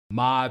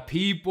My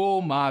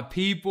people, my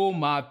people,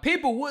 my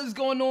people, what is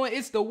going on?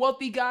 It's the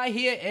Wealthy Guy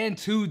here, and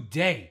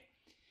today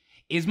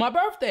is my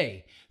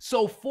birthday.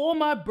 So for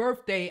my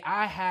birthday,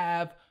 I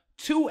have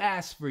two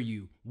asks for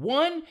you.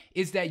 One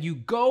is that you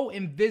go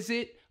and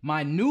visit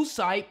my new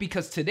site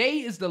because today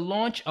is the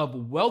launch of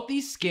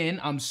WELTHY Skin.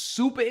 I'm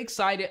super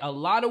excited. A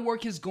lot of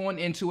work is going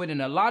into it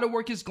and a lot of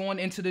work is going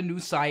into the new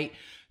site.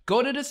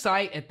 Go to the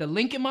site at the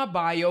link in my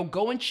bio.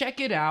 Go and check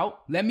it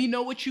out. Let me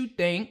know what you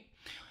think.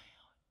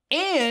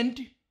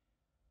 And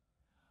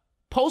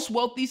post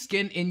WELTHY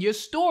Skin in your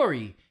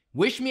story.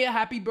 Wish me a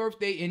happy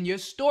birthday in your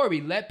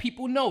story. Let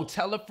people know.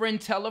 Tell a friend,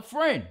 tell a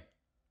friend.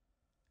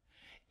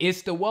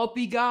 It's the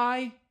Wealthy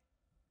Guy,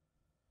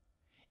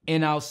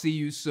 and I'll see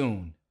you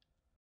soon.